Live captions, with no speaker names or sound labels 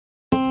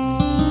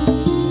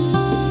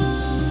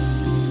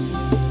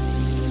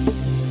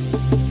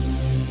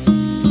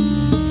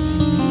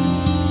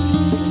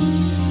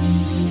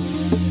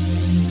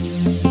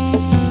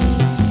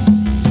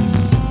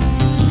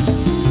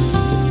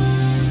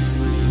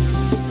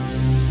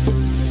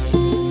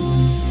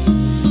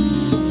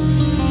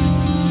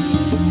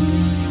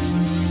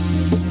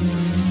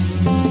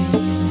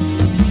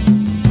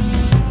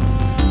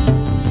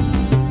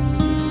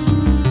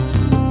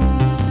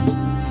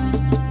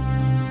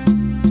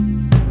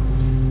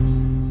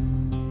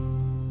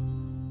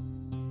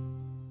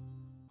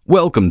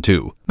Welcome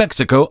to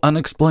Mexico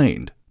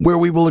Unexplained, where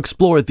we will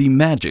explore the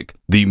magic,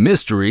 the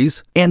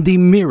mysteries, and the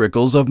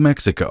miracles of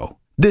Mexico.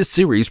 This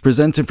series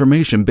presents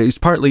information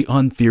based partly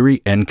on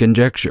theory and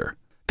conjecture.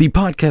 The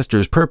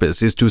podcaster's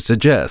purpose is to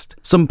suggest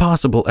some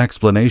possible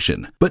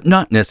explanation, but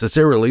not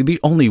necessarily the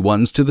only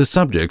ones to the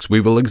subjects we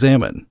will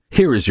examine.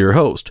 Here is your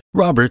host,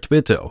 Robert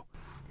Bitto.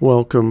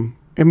 Welcome,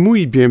 and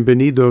muy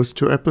bienvenidos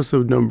to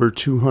episode number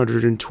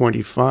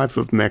 225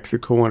 of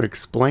Mexico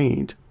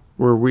Unexplained,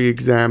 where we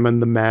examine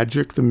the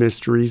magic, the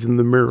mysteries, and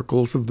the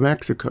miracles of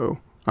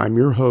Mexico. I'm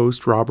your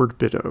host, Robert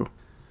Bitto.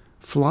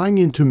 Flying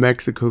into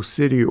Mexico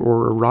City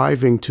or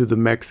arriving to the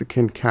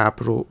Mexican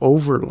capital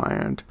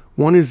overland,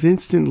 one is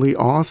instantly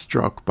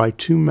awestruck by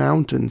two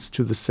mountains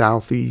to the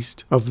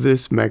southeast of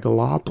this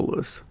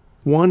megalopolis.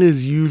 One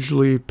is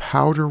usually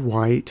powder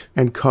white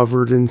and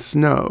covered in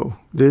snow.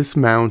 This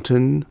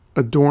mountain,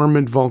 a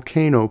dormant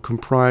volcano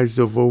comprised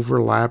of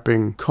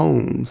overlapping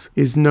cones,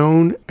 is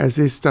known as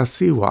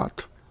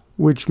Iztaccíhuatl,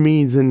 which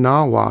means in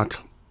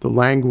Nahuatl, the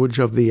language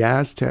of the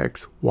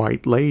Aztecs,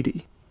 White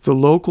Lady. The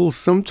locals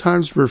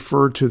sometimes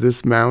refer to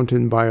this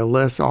mountain by a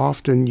less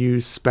often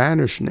used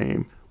Spanish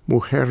name,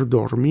 Mujer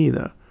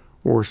Dormida,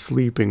 or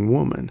Sleeping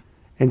Woman,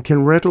 and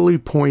can readily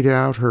point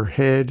out her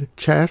head,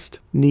 chest,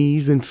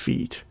 knees, and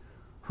feet.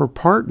 Her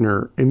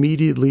partner,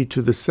 immediately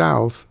to the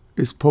south,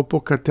 is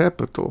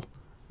Popocatépetl,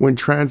 when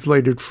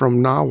translated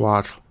from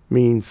Nahuatl,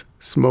 means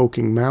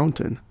smoking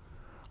mountain.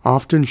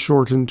 Often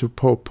shortened to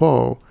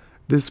Popo,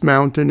 this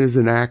mountain is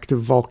an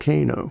active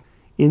volcano.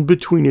 In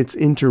between its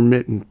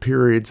intermittent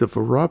periods of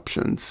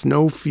eruption,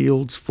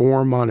 snowfields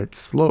form on its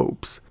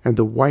slopes, and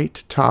the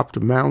white-topped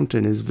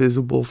mountain is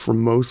visible from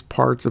most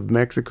parts of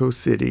Mexico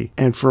City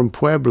and from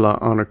Puebla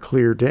on a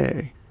clear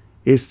day.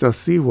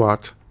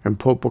 Iztaccíhuatl and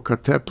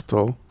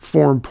Popocatépetl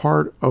form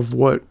part of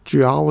what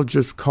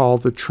geologists call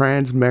the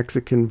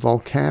Trans-Mexican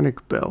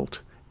Volcanic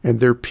Belt,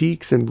 and their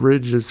peaks and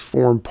ridges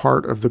form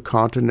part of the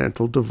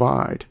Continental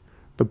Divide.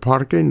 The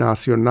Parque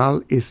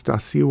Nacional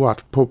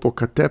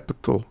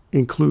Iztaccíhuatl-Popocatépetl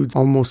includes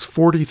almost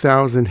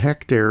 40,000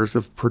 hectares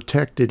of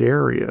protected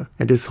area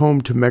and is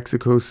home to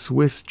Mexico's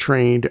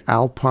Swiss-trained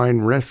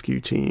alpine rescue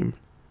team.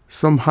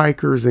 Some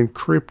hikers and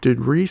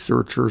cryptid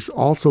researchers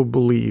also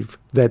believe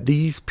that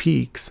these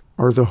peaks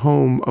are the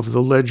home of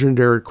the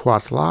legendary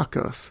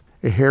Cuatlacas,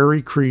 a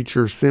hairy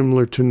creature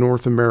similar to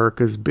North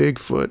America's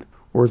Bigfoot,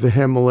 or the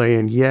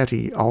Himalayan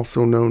Yeti,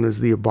 also known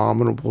as the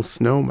Abominable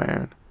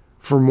Snowman.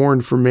 For more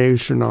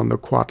information on the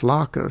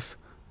Cuatlacas,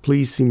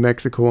 please see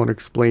Mexico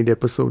Unexplained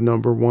episode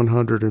number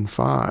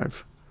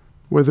 105.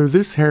 Whether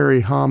this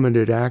hairy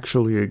hominid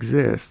actually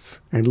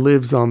exists and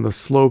lives on the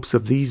slopes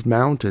of these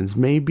mountains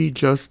may be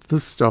just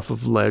the stuff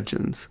of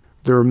legends.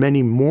 There are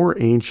many more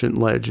ancient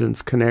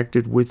legends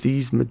connected with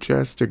these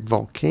majestic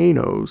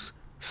volcanoes,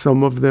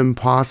 some of them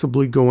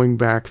possibly going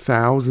back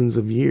thousands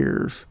of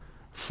years.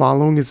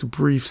 Following is a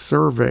brief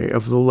survey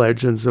of the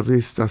legends of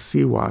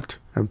Iztaccíhuatl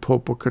and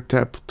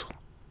Popocatépetl.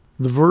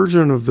 The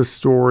version of the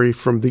story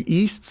from the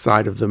east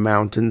side of the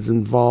mountains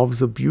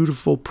involves a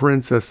beautiful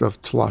princess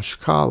of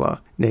Tlaxcala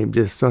named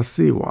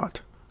Iztaccíhuatl.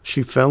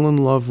 She fell in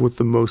love with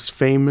the most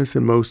famous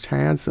and most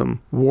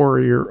handsome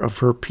warrior of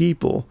her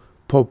people,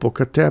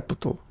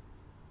 Popocatépetl.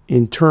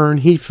 In turn,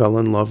 he fell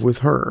in love with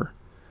her.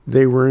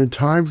 They were in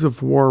times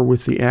of war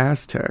with the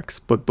Aztecs,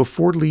 but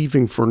before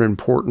leaving for an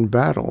important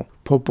battle,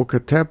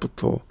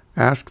 Popocatépetl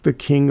asked the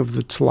king of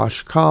the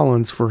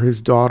Tlaxcalans for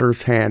his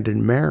daughter's hand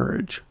in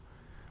marriage.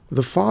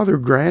 The father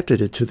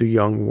granted it to the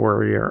young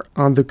warrior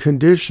on the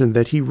condition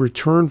that he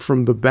return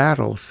from the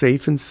battle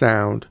safe and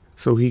sound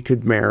so he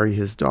could marry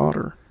his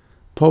daughter.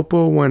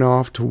 Popo went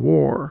off to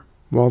war,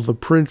 while the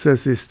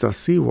Princess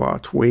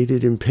Iztaccíhuatl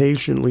waited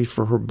impatiently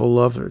for her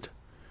beloved.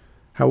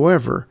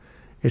 However,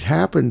 it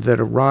happened that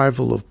a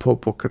rival of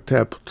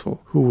Popocatépetl,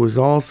 who was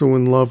also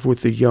in love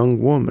with the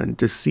young woman,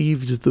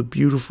 deceived the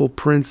beautiful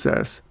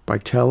princess by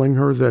telling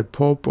her that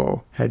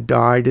Popo had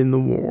died in the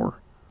war.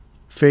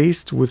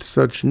 Faced with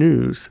such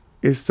news,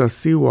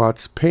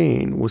 Iztaccíhuatl's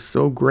pain was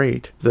so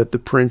great that the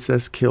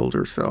princess killed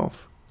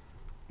herself.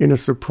 In a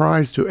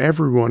surprise to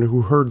everyone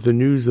who heard the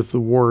news of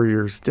the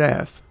warrior's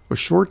death, a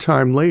short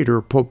time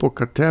later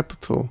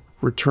Popocatépetl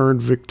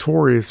returned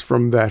victorious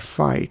from that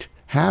fight,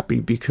 happy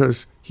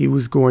because he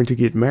was going to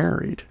get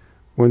married.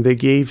 When they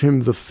gave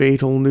him the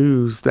fatal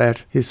news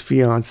that his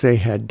fiancée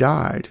had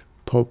died,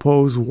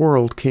 Popo's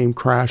world came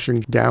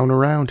crashing down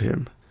around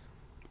him.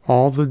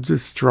 All the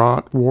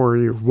distraught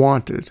warrior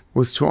wanted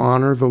was to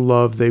honor the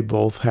love they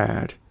both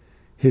had.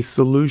 His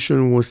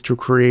solution was to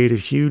create a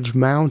huge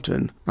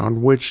mountain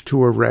on which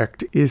to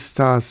erect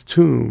Izta's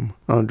tomb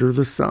under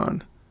the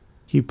sun.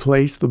 He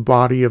placed the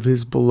body of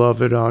his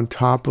beloved on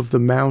top of the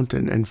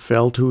mountain and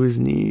fell to his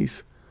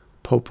knees.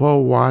 Popo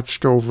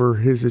watched over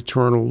his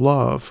eternal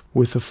love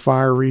with a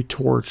fiery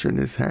torch in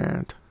his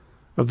hand.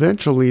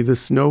 Eventually, the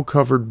snow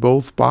covered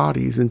both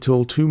bodies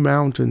until two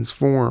mountains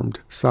formed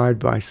side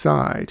by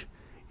side.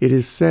 It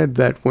is said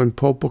that when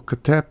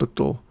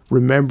Popocatépetl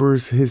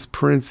remembers his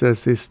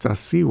princess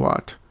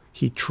Iztaccíhuatl,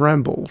 he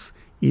trembles,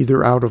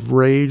 either out of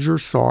rage or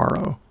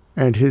sorrow,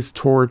 and his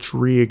torch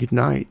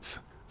reignites.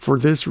 For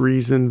this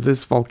reason,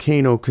 this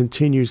volcano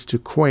continues to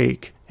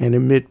quake and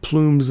emit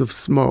plumes of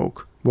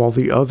smoke, while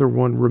the other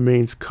one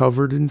remains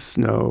covered in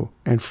snow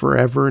and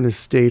forever in a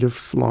state of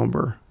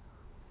slumber.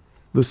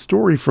 The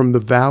story from the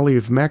Valley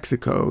of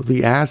Mexico,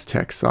 the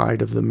Aztec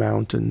side of the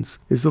mountains,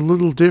 is a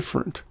little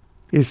different.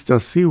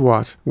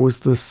 Iztaccíhuatl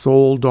was the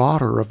sole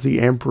daughter of the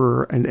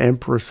emperor and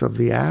empress of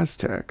the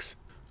Aztecs.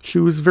 She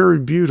was very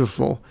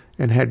beautiful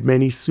and had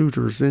many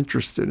suitors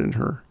interested in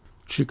her.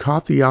 She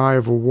caught the eye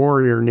of a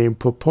warrior named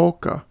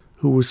Popoca,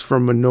 who was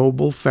from a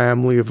noble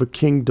family of a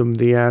kingdom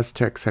the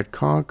Aztecs had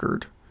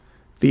conquered.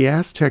 The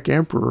Aztec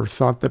emperor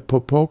thought that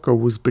Popoca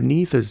was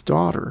beneath his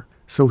daughter,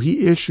 so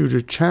he issued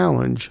a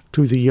challenge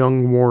to the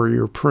young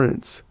warrior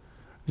prince.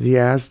 The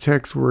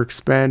Aztecs were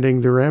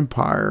expanding their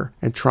empire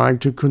and trying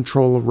to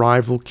control a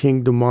rival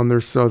kingdom on their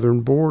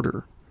southern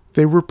border.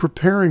 They were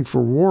preparing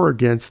for war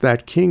against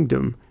that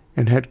kingdom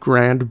and had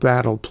grand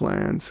battle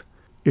plans.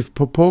 If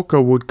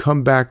Popoca would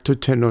come back to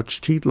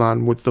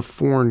Tenochtitlan with the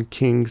foreign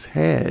king's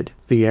head,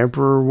 the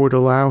emperor would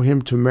allow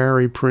him to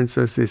marry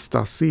Princess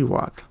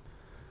Iztaccíhuatl.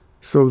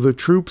 So the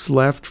troops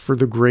left for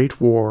the Great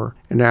War,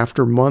 and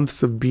after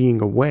months of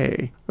being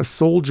away, a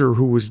soldier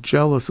who was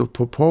jealous of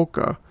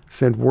Popoca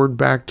sent word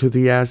back to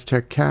the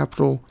Aztec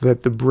capital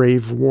that the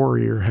brave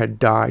warrior had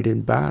died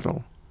in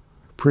battle.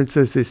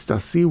 Princess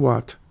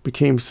Iztaccíhuatl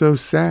became so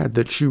sad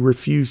that she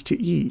refused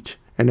to eat,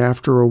 and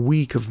after a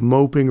week of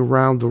moping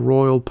around the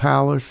royal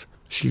palace,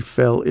 she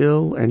fell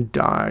ill and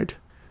died.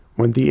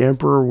 When the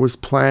emperor was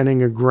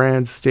planning a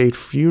grand state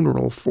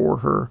funeral for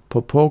her,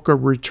 Popoca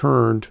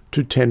returned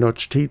to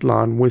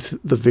Tenochtitlan with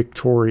the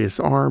victorious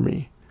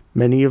army.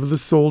 Many of the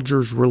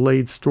soldiers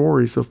relayed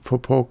stories of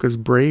Popoca's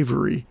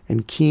bravery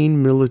and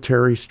keen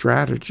military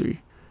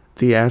strategy.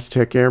 The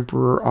Aztec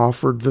emperor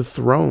offered the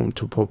throne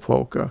to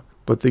Popoca,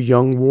 but the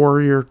young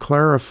warrior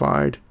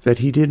clarified that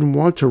he didn't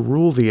want to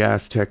rule the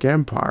Aztec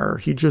Empire,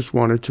 he just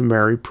wanted to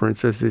marry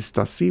Princess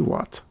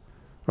Iztaccíhuatl.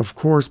 Of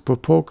course,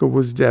 Popoca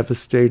was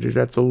devastated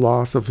at the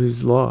loss of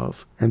his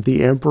love, and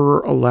the emperor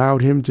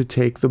allowed him to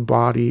take the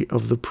body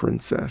of the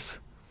princess.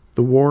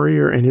 The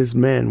warrior and his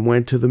men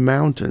went to the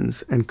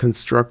mountains and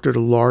constructed a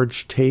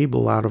large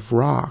table out of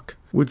rock,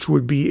 which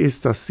would be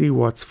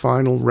Iztaccíhuatl's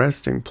final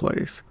resting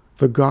place.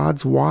 The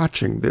gods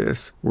watching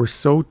this were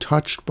so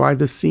touched by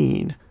the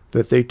scene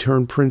that they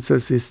turned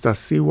Princess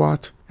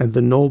Iztaccíhuatl and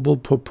the noble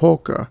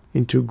Popoca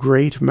into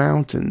great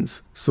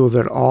mountains, so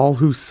that all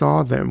who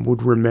saw them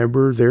would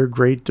remember their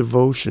great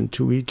devotion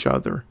to each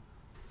other.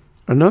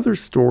 Another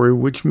story,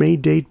 which may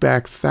date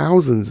back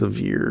thousands of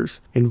years,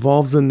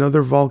 involves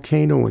another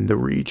volcano in the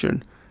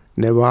region,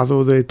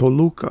 Nevado de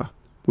Toluca,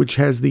 which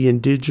has the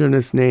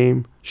indigenous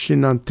name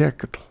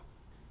Iztaccíhuatl.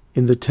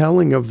 In the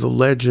telling of the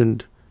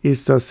legend,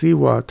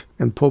 Iztaccíhuatl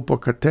and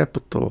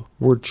Popocatépetl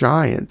were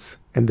giants,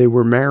 and they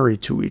were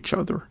married to each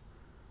other.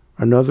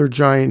 Another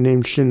giant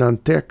named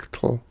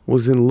Iztaccíhuatl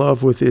was in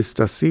love with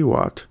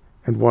Iztaccíhuatl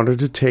and wanted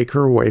to take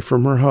her away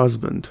from her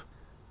husband.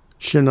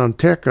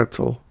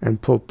 Iztaccíhuatl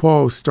and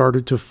Popo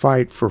started to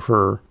fight for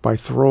her by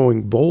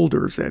throwing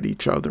boulders at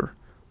each other.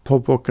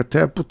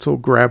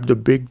 Popocatépetl grabbed a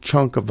big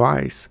chunk of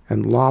ice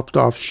and lopped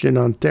off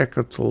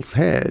Iztaccíhuatl's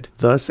head,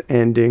 thus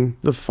ending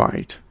the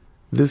fight.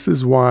 This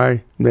is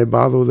why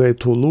Nevado de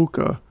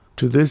Toluca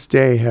to this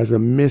day has a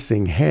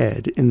missing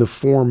head in the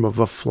form of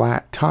a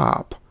flat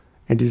top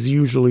and is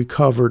usually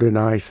covered in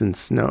ice and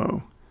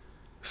snow.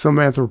 Some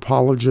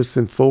anthropologists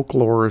and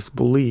folklorists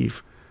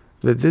believe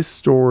that this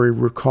story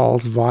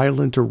recalls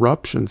violent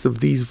eruptions of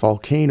these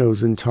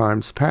volcanoes in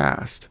times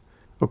past.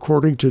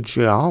 According to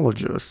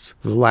geologists,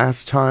 the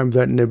last time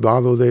that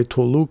Nevado de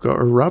Toluca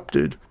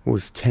erupted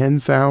was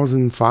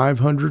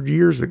 10,500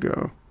 years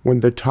ago, when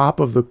the top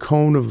of the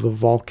cone of the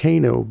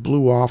volcano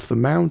blew off the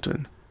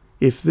mountain.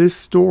 If this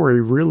story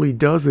really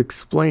does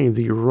explain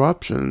the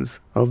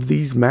eruptions of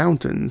these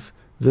mountains,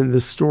 then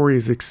the story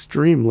is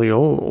extremely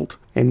old,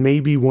 and may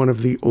be one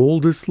of the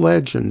oldest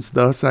legends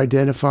thus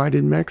identified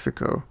in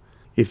Mexico.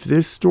 If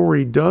this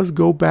story does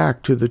go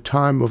back to the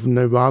time of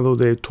Nevado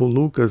de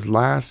Toluca's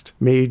last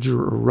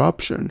major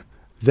eruption,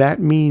 that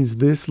means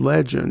this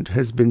legend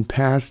has been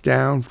passed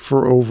down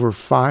for over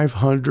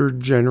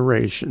 500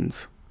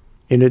 generations.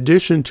 In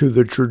addition to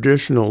the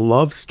traditional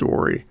love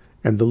story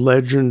and the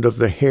legend of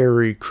the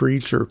hairy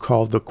creature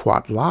called the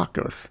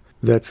Cuatlacas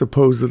that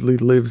supposedly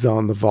lives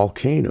on the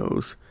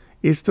volcanoes,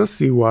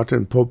 Iztaccíhuatl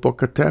and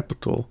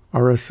Popocatépetl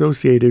are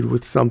associated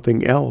with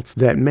something else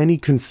that many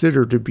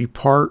consider to be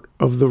part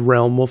of the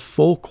realm of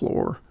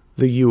folklore,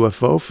 the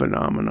UFO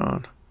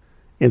phenomenon.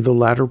 In the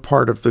latter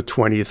part of the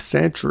 20th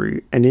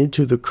century and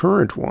into the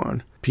current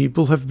one,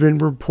 people have been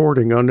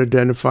reporting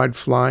unidentified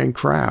flying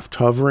craft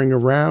hovering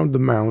around the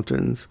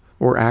mountains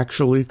or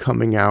actually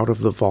coming out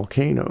of the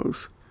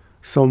volcanoes.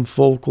 Some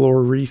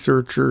folklore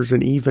researchers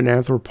and even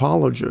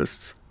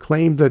anthropologists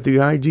claim that the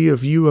idea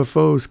of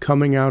UFOs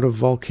coming out of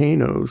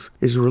volcanoes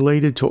is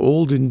related to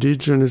old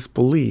indigenous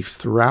beliefs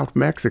throughout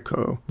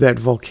Mexico that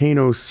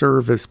volcanoes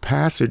serve as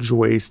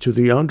passageways to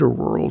the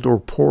underworld or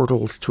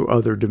portals to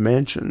other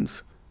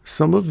dimensions.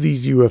 Some of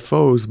these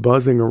UFOs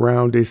buzzing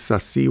around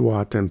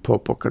Iztaccíhuatl and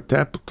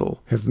Popocatépetl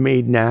have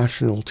made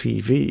national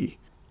TV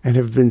and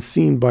have been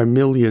seen by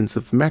millions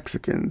of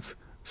Mexicans,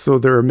 so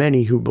there are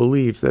many who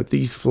believe that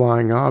these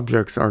flying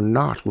objects are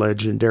not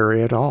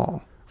legendary at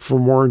all. For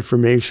more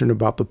information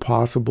about the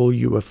possible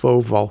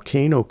UFO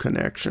volcano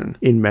connection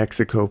in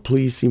Mexico,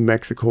 please see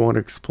Mexico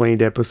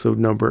Unexplained episode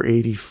number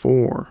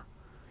 84.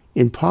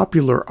 In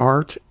popular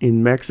art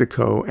in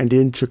Mexico and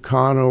in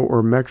Chicano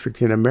or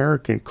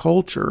Mexican-American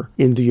culture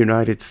in the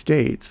United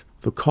States,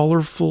 the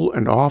colorful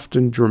and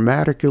often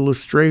dramatic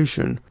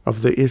illustration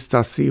of the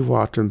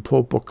Iztaccíhuatl and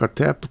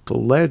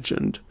Popocatépetl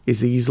legend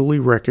is easily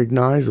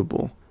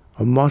recognizable.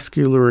 A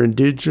muscular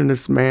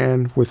indigenous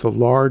man with a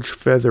large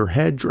feather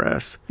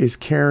headdress is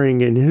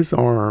carrying in his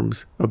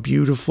arms a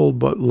beautiful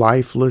but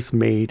lifeless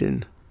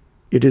maiden.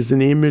 It is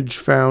an image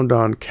found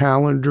on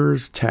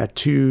calendars,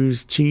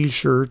 tattoos,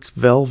 t-shirts,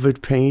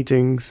 velvet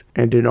paintings,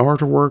 and in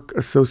artwork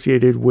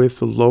associated with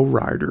the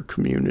lowrider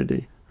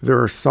community. There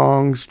are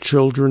songs,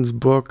 children's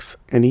books,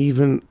 and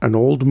even an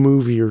old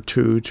movie or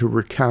two to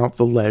recount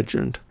the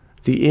legend.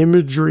 The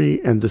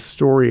imagery and the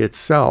story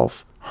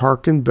itself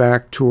harken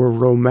back to a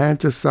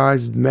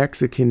romanticized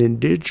Mexican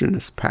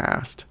indigenous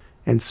past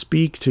and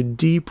speak to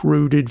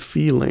deep-rooted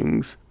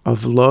feelings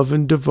of love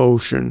and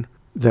devotion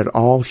that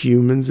all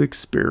humans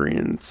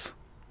experience.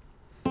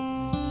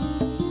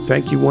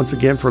 Thank you once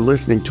again for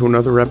listening to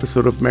another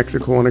episode of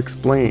Mexico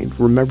Unexplained.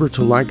 Remember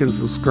to like and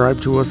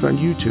subscribe to us on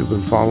YouTube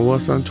and follow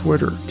us on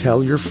Twitter.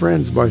 Tell your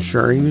friends by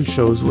sharing these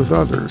shows with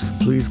others.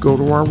 Please go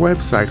to our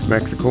website,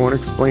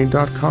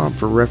 MexicoUnexplained.com,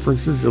 for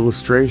references,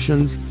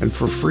 illustrations, and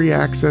for free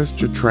access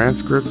to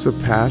transcripts of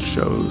past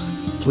shows.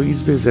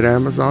 Please visit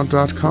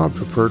Amazon.com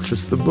to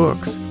purchase the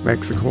books,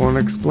 Mexico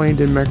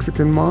Unexplained and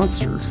Mexican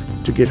Monsters,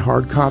 to get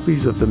hard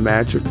copies of The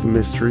Magic, the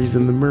Mysteries,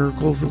 and the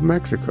Miracles of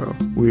Mexico.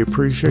 We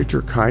appreciate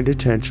your kind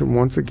attention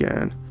once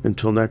again.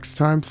 Until next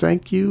time,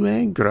 thank you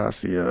and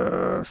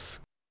gracias.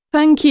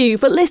 Thank you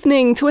for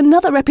listening to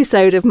another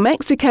episode of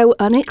Mexico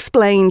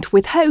Unexplained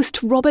with host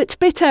Robert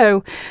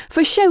Bitto.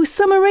 For show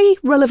summary,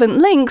 relevant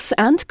links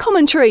and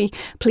commentary,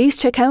 please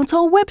check out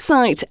our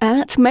website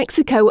at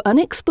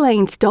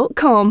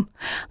mexicounexplained.com.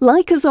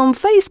 Like us on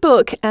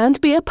Facebook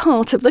and be a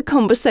part of the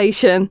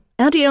conversation.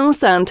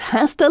 Adios and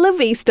hasta la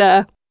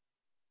vista.